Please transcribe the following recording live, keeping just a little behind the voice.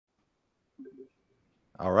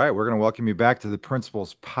All right, we're going to welcome you back to the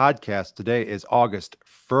Principals Podcast. Today is August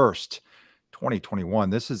 1st, 2021.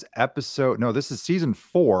 This is season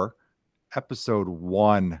 4, episode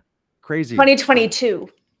 1. Crazy. 2022.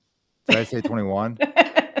 Did I say 21?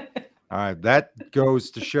 All right, that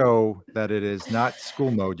goes to show that it is not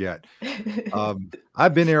school mode yet.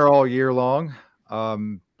 I've been here all year long,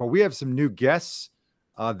 but we have some new guests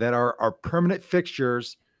that are our permanent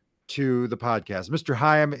fixtures to the podcast. Mr.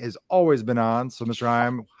 Hyam has always been on. So, Mr.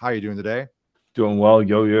 Hyam, how are you doing today? Doing well.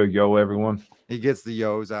 Yo, everyone. He gets the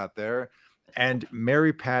yo's out there. And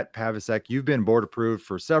Mary Pat Pavasek, you've been board approved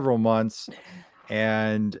for several months,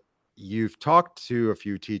 and you've talked to a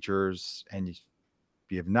few teachers, and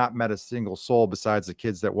you have not met a single soul besides the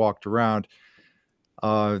kids that walked around.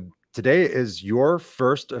 Today is your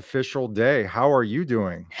first official day. How are you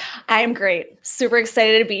doing? I am great. Super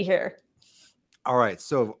excited to be here. All right.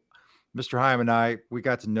 So Mr. Hyam and I, we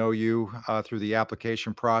got to know you through the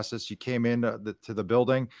application process. You came in to the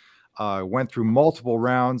building, went through multiple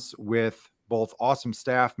rounds with both awesome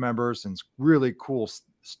staff members and really cool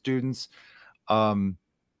students. Tell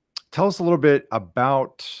us a little bit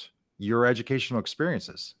about your educational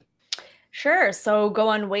experiences. Sure. So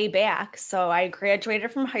going way back. So I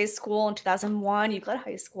graduated from high school in 2001, Euclid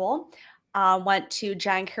High School. Went to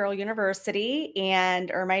John Carroll University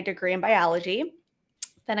and earned my degree in biology.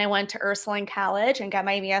 Then I went to Ursuline College and got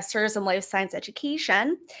my master's in life science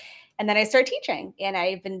education. And then I started teaching. And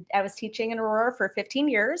I was teaching in Aurora for 15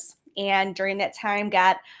 years. And during that time,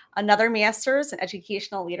 got another master's in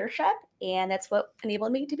educational leadership. And that's what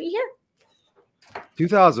enabled me to be here.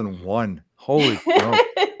 2001. Holy cow.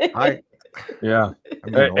 Yeah.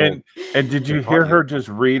 And did you hear her just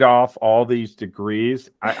read off all these degrees?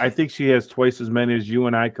 I think she has twice as many as you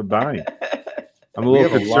and I combined. I'm a little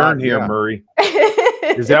concerned here, Murray.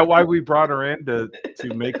 Is that why we brought her in to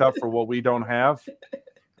make up for what we don't have?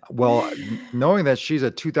 Well, knowing that she's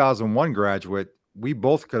a 2001 graduate, we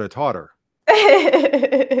both could have taught her.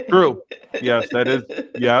 True. Yes, that is.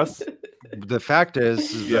 Yes. The fact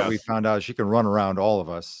is that we found out she can run around all of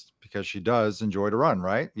us because she does enjoy to run,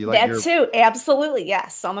 right? You like that too. Absolutely.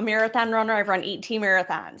 Yes. So I'm a marathon runner. I've run 18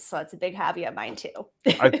 marathons. So it's a big hobby of mine too.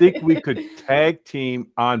 I think we could tag team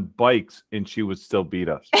on bikes and she would still beat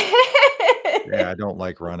us. Yeah, I don't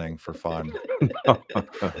like running for fun.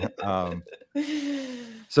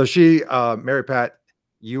 So Mary Pat,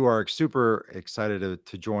 you are super excited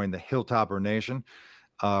to join the Hilltopper Nation.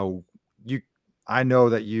 I know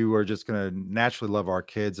that you are just going to naturally love our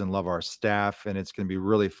kids and love our staff, and it's going to be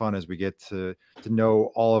really fun as we get to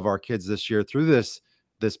know all of our kids this year through this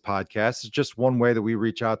podcast. It's just one way that we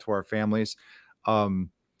reach out to our families.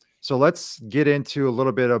 So let's get into a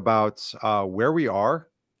little bit about where we are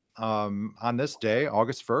on this day,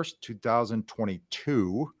 August 1st,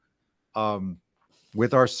 2022,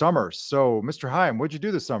 with our summer. So, Mr. Hyam, what'd you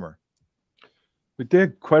do this summer? We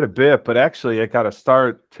did quite a bit, but actually I got to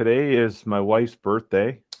start. Today is my wife's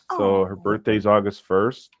birthday. So her birthday is August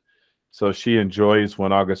 1st. So she enjoys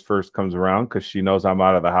when August 1st comes around because she knows I'm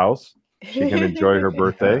out of the house. She can enjoy her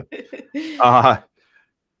birthday. It's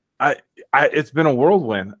been a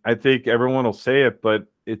whirlwind. I think everyone will say it, but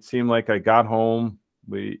it seemed like I got home.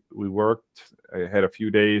 We worked. I had a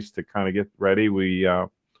few days to kind of get ready. We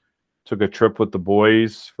took a trip with the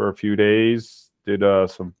boys for a few days, did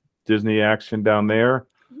some Disney action down there,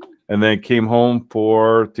 and then came home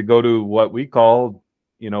to go to what we call,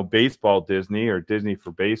 baseball Disney, or Disney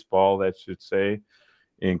for baseball, that should say,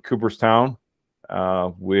 in Cooperstown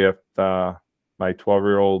with my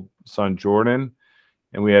 12-year-old son Jordan,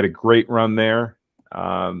 and we had a great run there.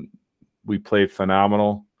 We played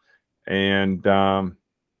phenomenal, and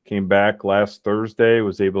came back last Thursday,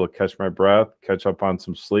 was able to catch my breath, catch up on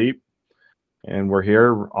some sleep, and we're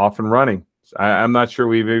here off and running. I'm not sure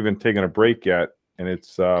we've even taken a break yet, and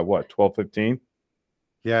it's 12:15.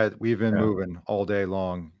 Yeah, we've been moving all day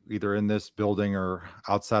long, either in this building or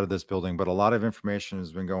outside of this building, but a lot of information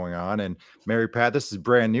has been going on. And Mary Pat, this is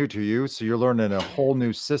brand new to you, so you're learning a whole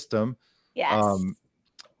new system. Yes.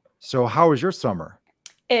 So how was your summer?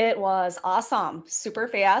 It was awesome, super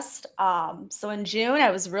fast. So in June, I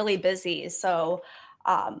was really busy. So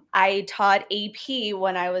I taught AP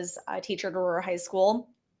when I was a teacher at Aurora High School.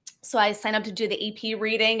 So I signed up to do the AP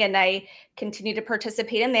reading, and I continued to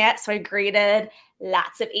participate in that. So I graded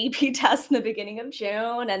lots of AP tests in the beginning of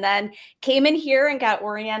June, and then came in here and got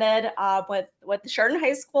oriented with the Chardon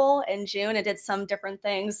High School in June, and did some different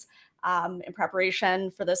things in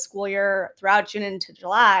preparation for the school year throughout June into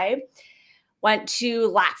July. Went to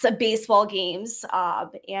lots of baseball games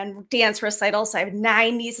and dance recitals. So I have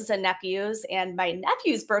 9 nieces and nephews, and my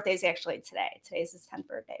nephew's birthday is actually today. Today's his 10th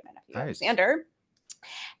birthday, my nephew Alexander.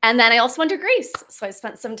 And then I also went to Greece. So I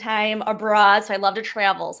spent some time abroad. So I love to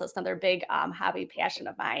travel. So it's another big hobby, passion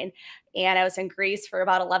of mine. And I was in Greece for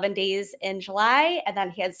about 11 days in July, and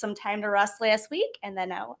then had some time to rest last week. And then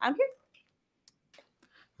now I'm here.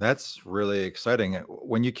 That's really exciting.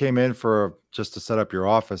 When you came in for just to set up your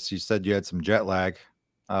office, you said you had some jet lag.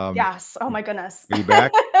 Yes. Oh my goodness. Are you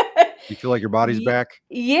back? You feel like your body's back?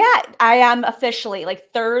 Yeah, I am officially. Like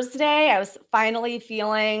Thursday, I was finally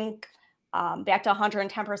feeling back to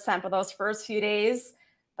 110%. But those first few days,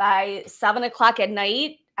 by 7 o'clock at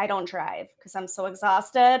night, I don't drive because I'm so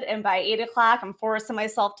exhausted. And by 8 o'clock, I'm forcing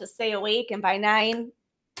myself to stay awake. And by 9,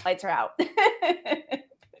 lights are out.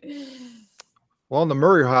 Well, in the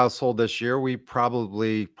Murray household this year, we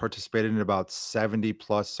probably participated in about 70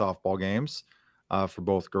 plus softball games for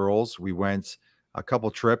both girls. We went a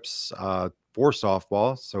couple trips for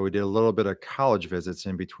softball. So we did a little bit of college visits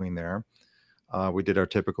in between there. We did our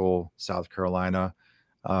typical South Carolina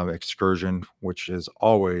excursion, which is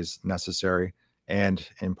always necessary and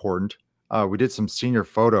important. We did some senior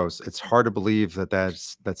photos. It's hard to believe that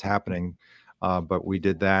that's happening, but we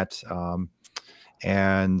did that.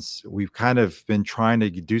 And we've kind of been trying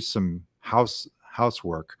to do some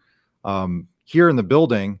housework here in the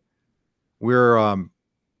building. We're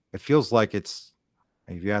it feels like it's,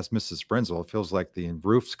 if you ask Mrs. Sprinzel, it feels like the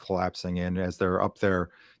roof's collapsing in as they're up there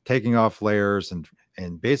taking off layers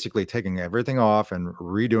and basically taking everything off and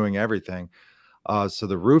redoing everything. So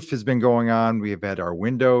the roof has been going on. We have had our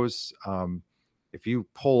windows. If you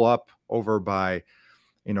pull up over by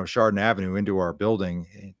Chardon Avenue into our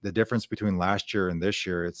building, the difference between last year and this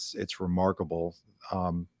year, it's remarkable.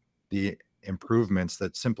 The improvements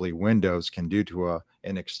that simply windows can do to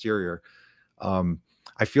an exterior.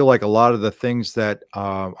 I feel like a lot of the things that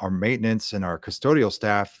our maintenance and our custodial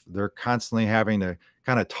staff, they're constantly having to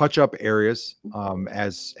kind of touch up areas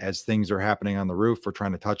as things are happening on the roof. We're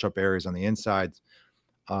trying to touch up areas on the inside,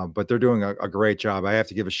 but they're doing a great job. I have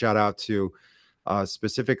to give a shout out to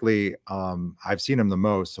specifically, I've seen him the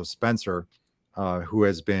most. So Spencer, who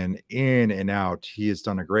has been in and out, he has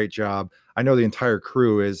done a great job. I know the entire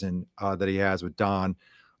crew is that he has with Don,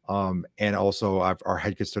 and also our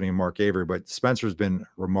head custodian, Mark Avery, but Spencer's been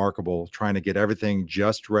remarkable trying to get everything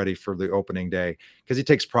just ready for the opening day because he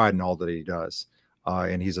takes pride in all that he does.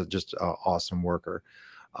 And he's just an awesome worker.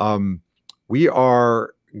 We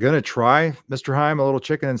are going to try, Mr. Heim, a little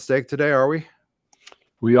chicken and steak today, are we?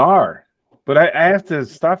 We are. But I have to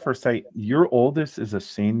stop for a second. Your oldest is a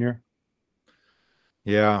senior?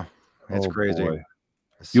 Yeah, it's crazy. Boy.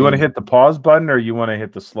 You want to hit the pause button or you want to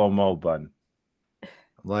hit the slow-mo button?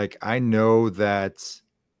 Like, I know that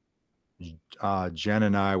Jen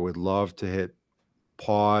and I would love to hit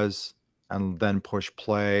pause and then push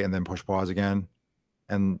play and then push pause again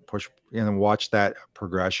and push and then watch that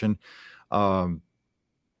progression.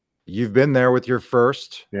 You've been there with your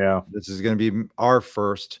first. Yeah. This is going to be our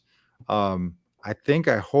first. I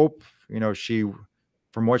hope, she,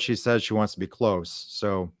 from what she said, she wants to be close.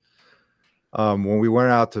 So when we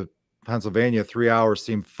went out to Pennsylvania, 3 hours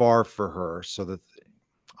seemed far for her. So that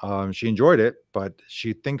she enjoyed it, but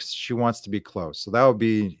she thinks she wants to be close. So it'd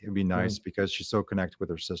be nice because she's so connected with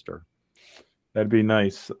her sister. That'd be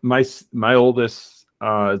nice. My oldest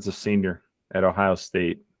is a senior at Ohio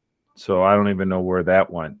State. So I don't even know where that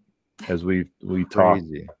went as we talked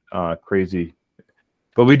crazy.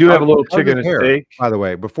 But we do have a little chicken and steak. By the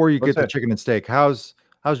way, before you get the chicken and steak, how's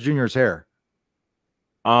Junior's hair?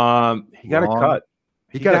 He got a cut.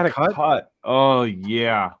 He got a cut? Oh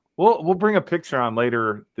yeah. We'll bring a picture on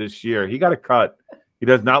later this year. He got a cut. He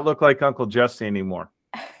does not look like Uncle Jesse anymore.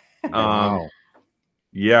 Wow.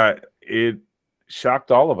 Yeah, it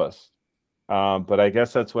shocked all of us. But I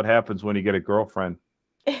guess that's what happens when you get a girlfriend.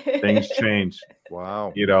 Things change.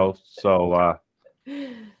 Wow. So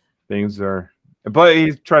things are, but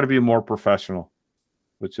he's trying to be more professional,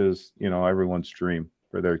 which is, everyone's dream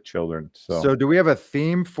for their children. So do we have a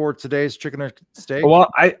theme for today's chicken or steak?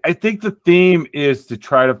 Well, I think the theme is to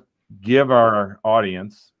try to give our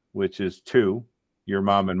audience, which is 2, your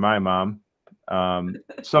mom and my mom,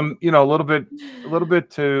 some, a little bit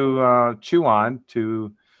to chew on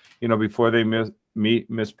to, before they meet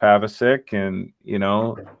Miss Pavasic and,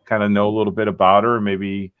 kind of know a little bit about her,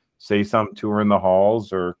 maybe say something to her in the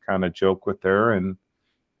halls or kind of joke with her, and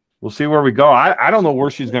we'll see where we go. I don't know where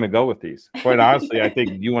she's going to go with these. Quite honestly, I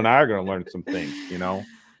think you and I are going to learn some things,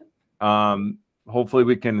 Hopefully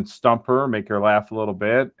we can stump her, make her laugh a little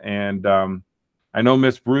bit. And I know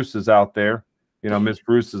Miss Bruce is out there. You know, Miss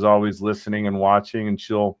Bruce is always listening and watching, and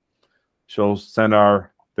she'll send the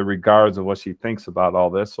regards of what she thinks about all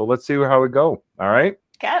this. So let's see how we go. All right.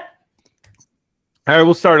 Okay. All right,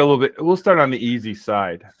 we'll start a little bit. We'll start on the easy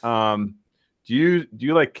side. Do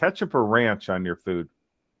you like ketchup or ranch on your food?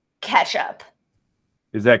 Ketchup.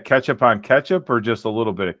 Is that ketchup on ketchup or just a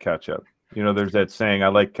little bit of ketchup? You know, there's that saying, I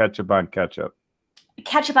like ketchup on ketchup.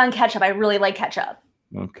 Ketchup on ketchup. I really like ketchup.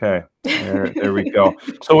 Okay. There we go.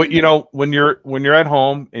 So, you know, when you're at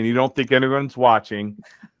home and you don't think anyone's watching,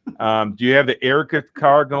 do you have the air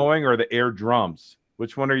guitar going or the air drums?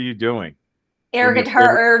 Which one are you doing? Air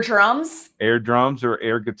guitar, air drums? Air drums or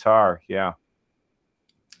air guitar? Yeah.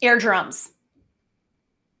 Air drums.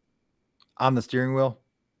 On the steering wheel?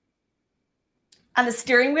 On the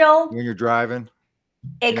steering wheel? When you're driving?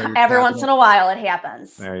 Every once in a while it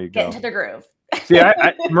happens. There you go. Get into the groove. See,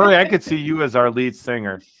 Murray, I could see you as our lead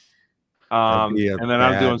singer. And then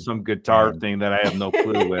I'm doing some guitar thing that I have no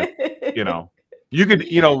clue with. You know, you could,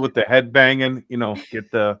 you know, with the head banging, you know, get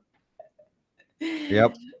the.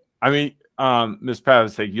 Yep. I mean, Miss Pat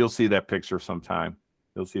would say, you'll see that picture sometime.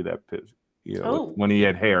 You'll see that picture, you know, when he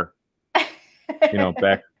had hair. You know,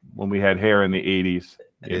 back when we had hair in the 80s.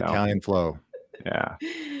 The Italian flow.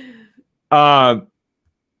 Yeah.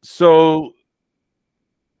 So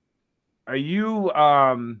are you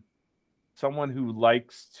someone who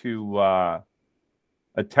likes to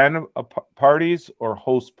attend parties or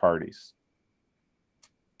host parties?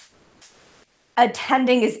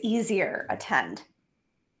 Attending is easier. Attend.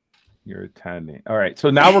 You're attending. All right. So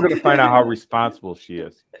now we're going to find out how responsible she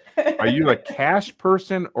is. Are you a cash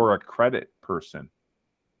person or a credit person?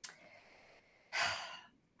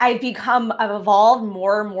 I've evolved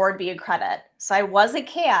more and more to be a credit. So I was a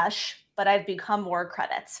cash, but I've become more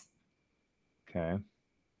credits. Okay.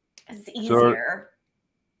 It's easier. So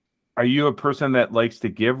are you a person that likes to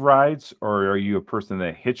give rides, or are you a person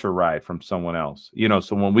that hitch a ride from someone else? You know,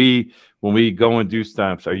 so when we go and do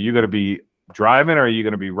stunts, are you going to be driving or are you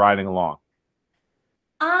going to be riding along?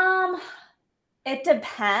 It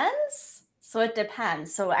depends. So it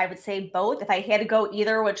depends. So I would say both. If I had to go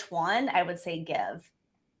either which one, I would say give.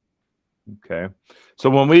 Okay. So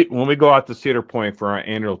when we go out to Cedar Point for our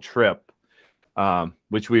annual trip,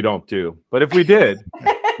 which we don't do, but if we did,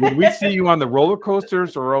 would we see you on the roller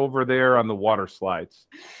coasters or over there on the water slides?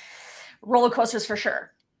 Roller coasters for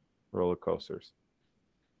sure. Roller coasters.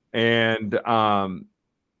 And are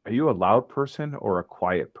you a loud person or a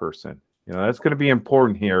quiet person? You know, that's going to be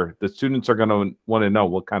important here. The students are going to want to know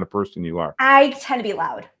what kind of person you are. I tend to be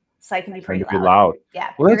loud, so I can be pretty loud.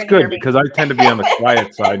 Yeah. Well, that's good because I tend to be on the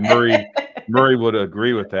quiet side. Murray would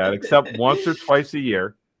agree with that, except once or twice a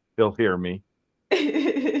year, he'll hear me.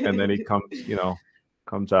 And then he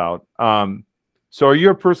comes out. So are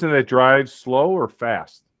you a person that drives slow or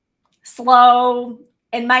fast? Slow.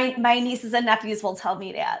 And my nieces and nephews will tell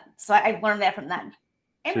me that. So I've learned that from them.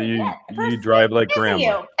 So you drive like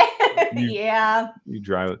grandma. Yeah. You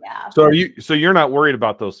drive. Yeah. So you're not worried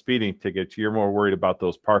about those speeding tickets. You're more worried about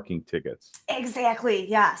those parking tickets. Exactly.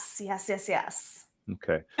 Yes.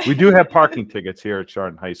 Okay. We do have parking tickets here at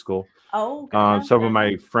Chardon High School. Oh. Some of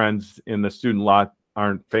my friends in the student lot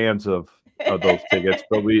aren't fans of those tickets,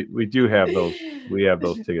 but we do have those. We have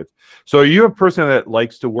those tickets. So are you a person that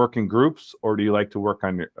likes to work in groups, or do you like to work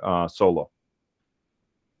on your solo?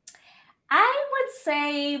 I would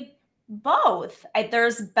say both.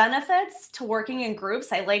 There's benefits to working in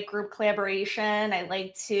groups. I like group collaboration. I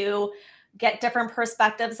like to get different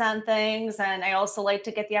perspectives on things. And I also like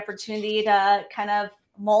to get the opportunity to kind of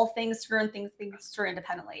mull things through and think things through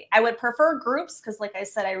independently. I would prefer groups because, like I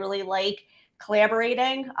said, I really like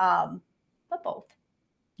collaborating, but both.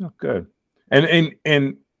 Oh, good.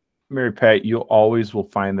 And Mary Pat, you always will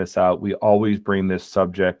find this out. We always bring this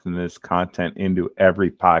subject and this content into every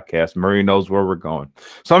podcast. Murray knows where we're going.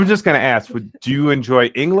 So I'm just going to ask, do you enjoy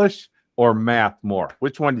English or math more?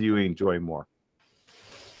 Which one do you enjoy more?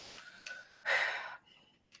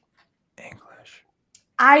 English.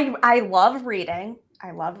 I love reading.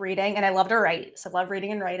 I love reading and I love to write. So I love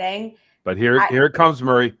reading and writing. But here it comes,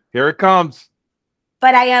 Murray. Here it comes.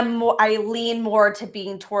 But I lean more to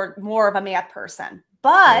being toward more of a math person.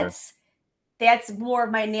 But that's more of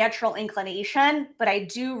my natural inclination. But I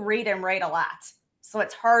do read and write a lot. So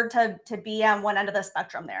it's hard to be on one end of the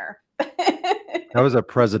spectrum there. That was a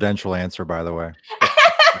presidential answer, by the way.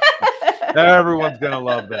 Everyone's going to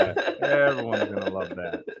love that. Everyone's going to love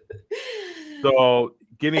that. So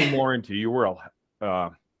getting more into your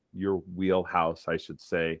wheelhouse, I should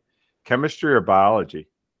say, chemistry or biology?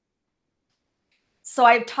 So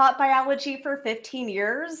I've taught biology for 15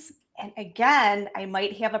 years. And again, I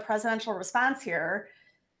might have a presidential response here.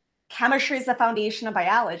 chemistry is the foundation of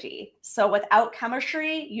biology. So without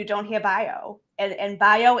chemistry, you don't have bio, and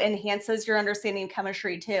bio enhances your understanding of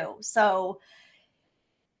chemistry too. So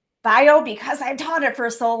bio, because I've taught it for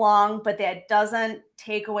so long, but that doesn't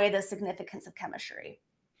take away the significance of chemistry.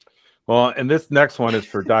 Well, and this next one is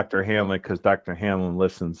for Dr. Hanlon, because Dr. Hanlon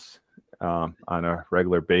listens on a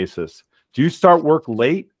regular basis. Do you start work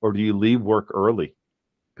late or do you leave work early?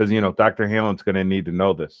 Because, you know, Dr. Hanlon's going to need to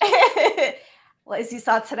know this. Well, as you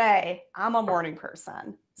saw today, I'm a morning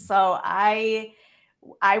person. So I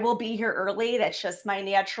will be here early. That's just my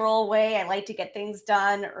natural way. I like to get things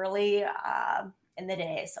done early in the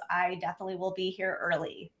day. So I definitely will be here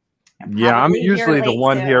early. Yeah, I'm usually the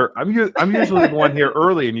one here. I'm usually the one here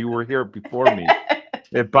early, and you were here before me.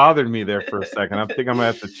 It bothered me there for a second. I think I'm gonna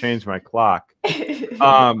have to change my clock.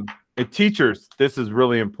 And teachers, this is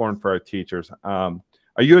really important for our teachers. Are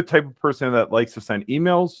you a type of person that likes to send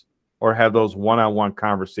emails or have those one-on-one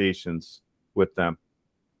conversations with them?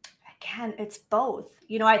 Again, it's both.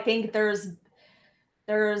 You know, I think there's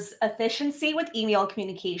efficiency with email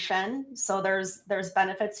communication, so there's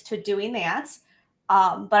benefits to doing that.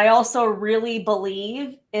 But I also really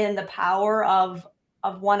believe in the power of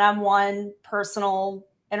one-on-one personal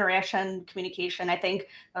interaction communication. I think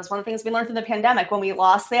that's one of the things we learned through the pandemic. When we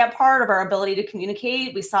lost that part of our ability to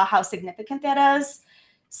communicate, we saw how significant that is.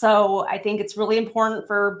 So I think it's really important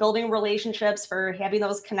for building relationships, for having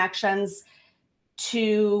those connections,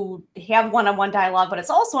 to have one-on-one dialogue, but it's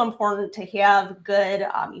also important to have good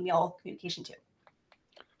email communication too.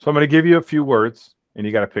 So I'm going to give you a few words, and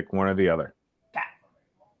you got to pick one or the other. Okay.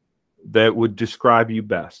 That would describe you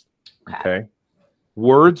best. Okay.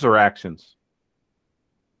 Words or actions?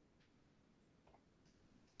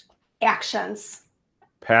 Actions.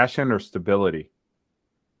 Passion or stability?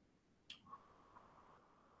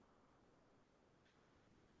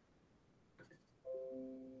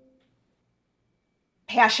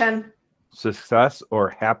 Passion. Success or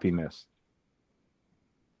happiness?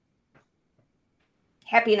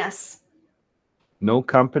 Happiness. No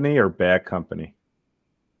company or bad company?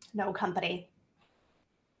 No company.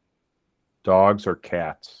 Dogs or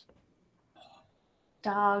cats?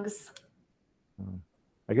 Dogs.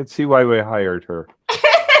 I can see why we hired her.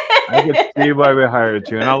 I can see why we hired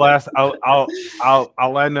you. And I'll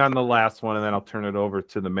end on the last one, and then I'll turn it over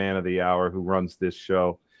to the man of the hour who runs this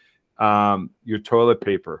show. Your toilet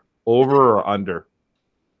paper, over or under?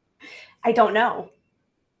 I don't know.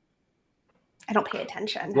 I don't pay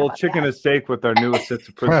attention. Well, chicken and steak with our new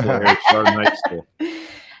assistant principal here at Charlotte High School.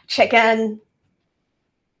 Chicken.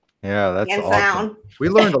 Yeah, that's hands awesome. down. We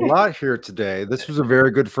learned a lot here today. This was a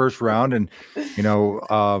very good first round, and you know,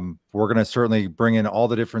 we're going to certainly bring in all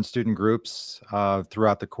the different student groups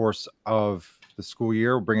throughout the course of the school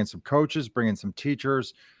year. We'll bring in some coaches, bring in some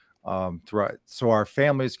teachers throughout, so our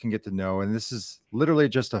families can get to know. And this is literally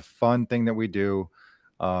just a fun thing that we do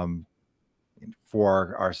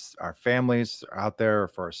for our families out there,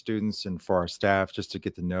 for our students, and for our staff, just to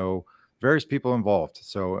get to know various people involved.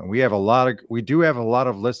 So, and we do have a lot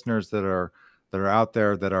of listeners that are out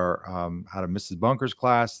there that are out of Mrs. Bunker's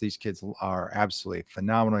class. These kids are absolutely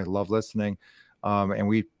phenomenal. I love listening. And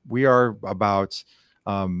we are about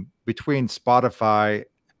between Spotify,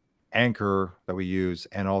 Anchor that we use,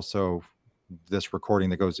 and also this recording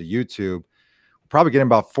that goes to YouTube, we're probably getting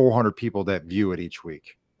about 400 people that view it each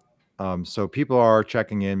week. So people are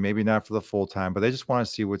checking in, maybe not for the full time, but they just want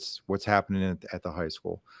to see what's happening at the high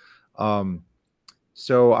school.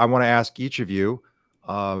 So I want to ask each of you,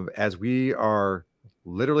 as we are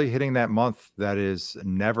literally hitting that month that is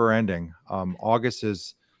never ending. August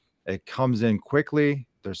it comes in quickly.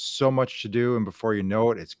 There's so much to do, and before you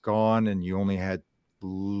know it, it's gone, and you only had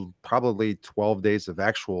probably 12 days of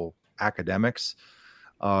actual academics.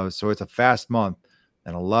 So it's a fast month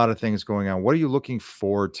and a lot of things going on. What are you looking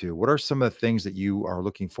forward to? What are some of the things that you are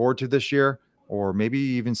looking forward to this year, or maybe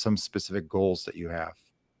even some specific goals that you have?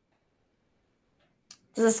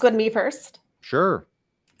 Does this go to me first? Sure.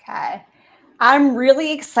 Okay. I'm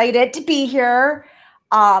really excited to be here.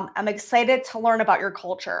 I'm excited to learn about your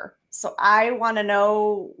culture. So I want to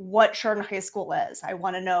know what Sheridan High School is. I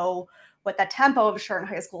want to know what the tempo of Sheridan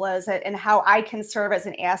High School is, and how I can serve as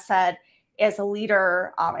an asset, as a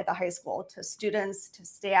leader at the high school, to students, to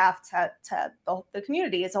staff, to the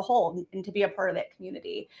community as a whole, and to be a part of that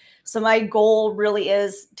community. So my goal really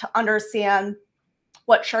is to understand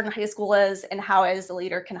what Sheridan High School is and how I as a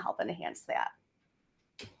leader can help enhance that.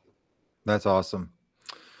 That's awesome.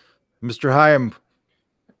 Mr. Hyam.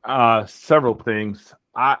 Several things.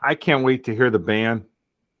 I can't wait to hear the band.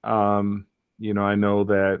 You know, I know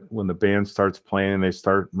that when the band starts playing and they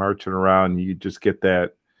start marching around, you just get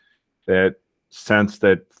that sense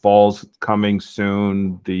that fall's coming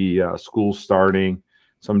soon, the school's starting.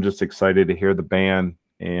 So I'm just excited to hear the band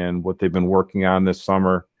and what they've been working on this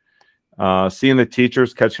summer. Seeing the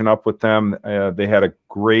teachers, catching up with them. They had a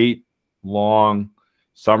great long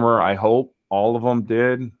summer. I hope all of them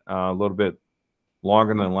did, a little bit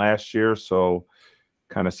longer than last year. So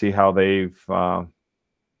kind of see how they've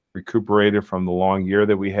recuperated from the long year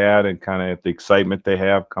that we had and kind of the excitement they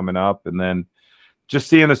have coming up. And then just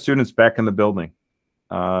seeing the students back in the building.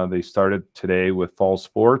 They started today with fall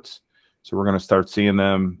sports. So we're going to start seeing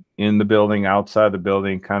them in the building, outside the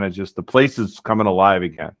building, kind of just the place is coming alive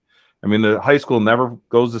again. I mean, the high school never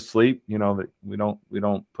goes to sleep. You know, we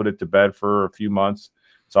don't put it to bed for a few months.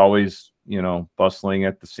 It's always, you know, bustling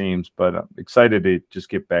at the seams, but I'm excited to just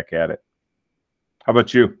get back at it. How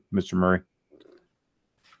about you, Mr. Murray?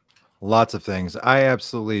 Lots of things. I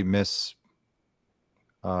absolutely miss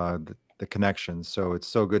the connections. So it's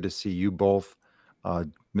so good to see you both.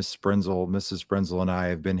 Mrs. Sprinzel and I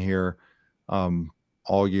have been here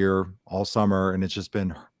all year, all summer, and it's just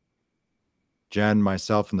been Jen,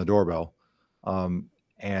 myself, and the doorbell.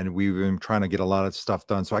 And we've been trying to get a lot of stuff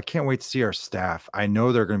done. So I can't wait to see our staff. I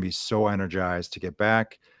know they're going to be so energized to get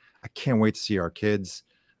back. I can't wait to see our kids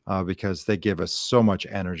because they give us so much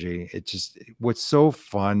energy. What's so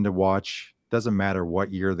fun to watch, doesn't matter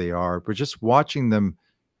what year they are, but just watching them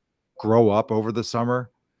grow up over the summer.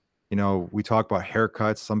 You know, we talk about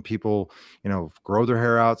haircuts. Some people, you know, grow their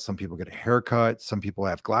hair out. Some people get a haircut. Some people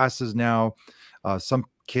have glasses now. Some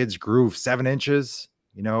kids grew 7 inches,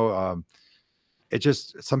 you know,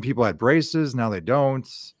 some people had braces. Now they don't.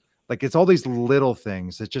 Like, it's all these little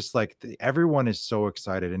things. It's just like everyone is so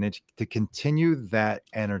excited, and to continue that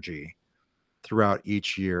energy throughout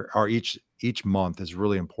each year or each month is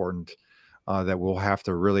really important. That we'll have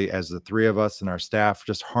to really, as the three of us and our staff,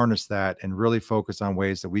 just harness that and really focus on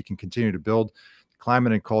ways that we can continue to build the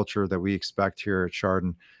climate and culture that we expect here at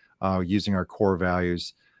Chardon, using our core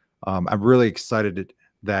values. I'm really excited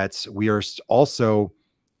that we are also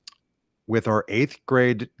with our 8th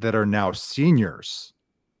grade that are now seniors.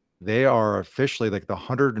 They are officially like the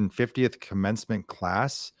 150th commencement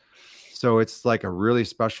class. So it's like a really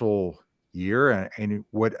special year. And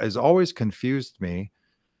what has always confused me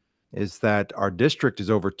is that our district is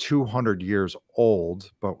over 200 years old,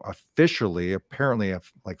 but officially, apparently,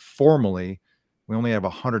 like formally, we only have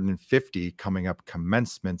 150 coming up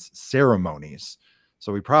commencement ceremonies.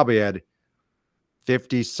 So we probably had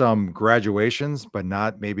 50 some graduations, but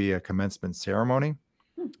not maybe a commencement ceremony.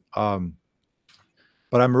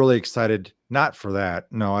 But I'm really excited, not for that.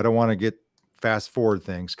 No, I don't want to get fast forward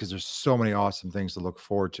things because there's so many awesome things to look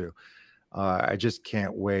forward to. I just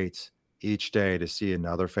can't wait each day to see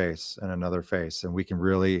another face and another face, and we can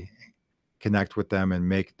really connect with them and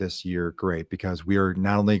make this year great, because we are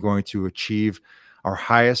not only going to achieve our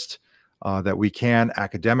highest that we can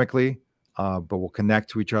academically, but we'll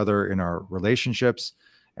connect to each other in our relationships,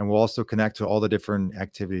 and we'll also connect to all the different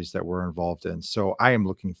activities that we're involved in. So I am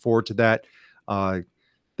looking forward to that.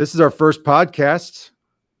 This is our first podcast,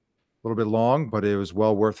 a little bit long, but it was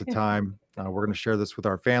well worth the time. We're going to share this with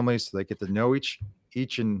our families so they get to know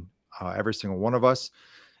each and every single one of us,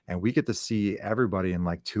 and we get to see everybody in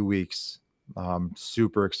like 2 weeks.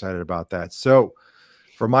 Super excited about that. So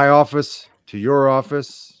from my office to your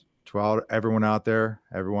office, to everyone out there,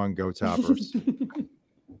 everyone go Toppers.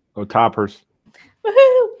 Go Toppers.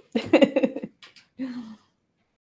 Woohoo!